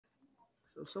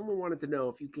So someone wanted to know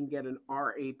if you can get an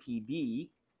RAPD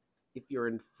if you're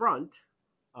in front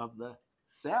of the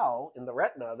cell in the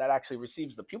retina that actually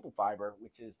receives the pupil fiber,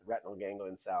 which is the retinal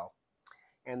ganglion cell.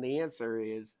 And the answer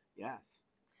is yes.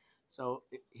 So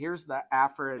here's the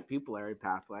afferent pupillary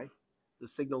pathway. The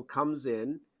signal comes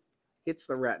in, hits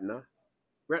the retina,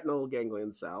 retinal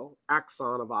ganglion cell,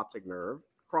 axon of optic nerve,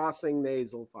 crossing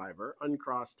nasal fiber,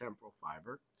 uncrossed temporal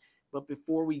fiber. But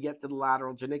before we get to the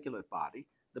lateral geniculate body,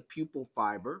 the pupil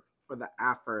fiber for the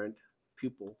afferent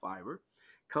pupil fiber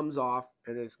comes off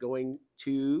and is going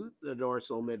to the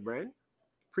dorsal midbrain,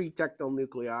 pretectal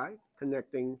nuclei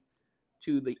connecting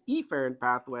to the efferent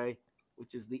pathway,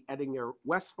 which is the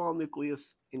Edinger-Westphal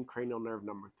nucleus in cranial nerve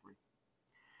number 3.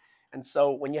 And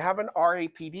so when you have an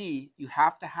RAPD, you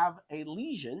have to have a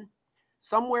lesion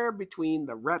somewhere between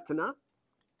the retina,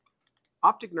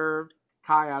 optic nerve,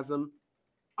 chiasm,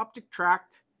 optic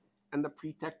tract, and the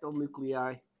pretectal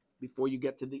nuclei before you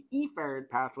get to the efferent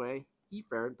pathway,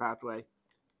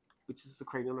 which is the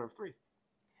cranial nerve 3.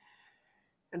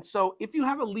 And so if you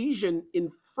have a lesion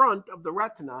in front of the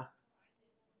retina,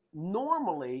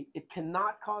 normally it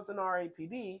cannot cause an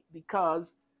RAPD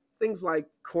because things like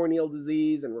corneal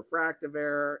disease and refractive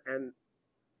error and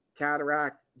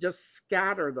cataract just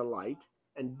scatter the light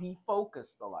and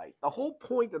defocus the light. The whole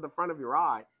point of the front of your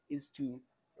eye is to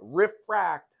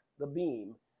refract the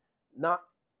beam, not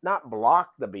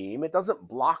block the beam. It doesn't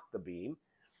block the beam.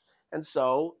 And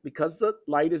so because the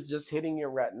light is just hitting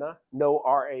your retina, no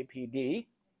RAPD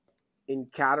in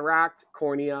cataract,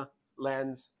 cornea,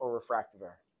 lens, or refractive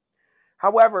error.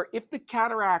 However, if the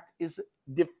cataract is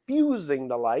diffusing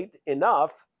the light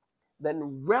enough,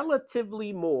 then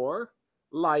relatively more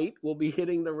light will be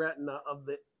hitting the retina of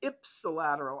the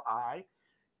ipsilateral eye,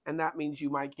 and that means you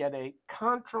might get a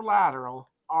contralateral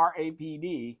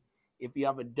RAPD if you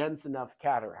have a dense enough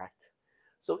cataract.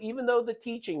 So even though the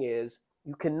teaching is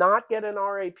you cannot get an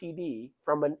RAPD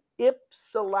from an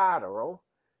ipsilateral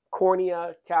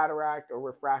cornea, cataract, or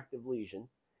refractive lesion,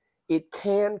 it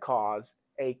can cause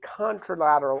a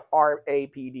contralateral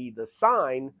RAPD, the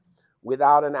sign,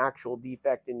 without an actual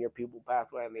defect in your pupil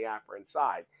pathway on the afferent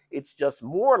side. It's just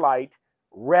more light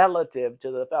relative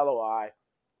to the fellow eye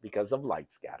because of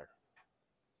light scatter.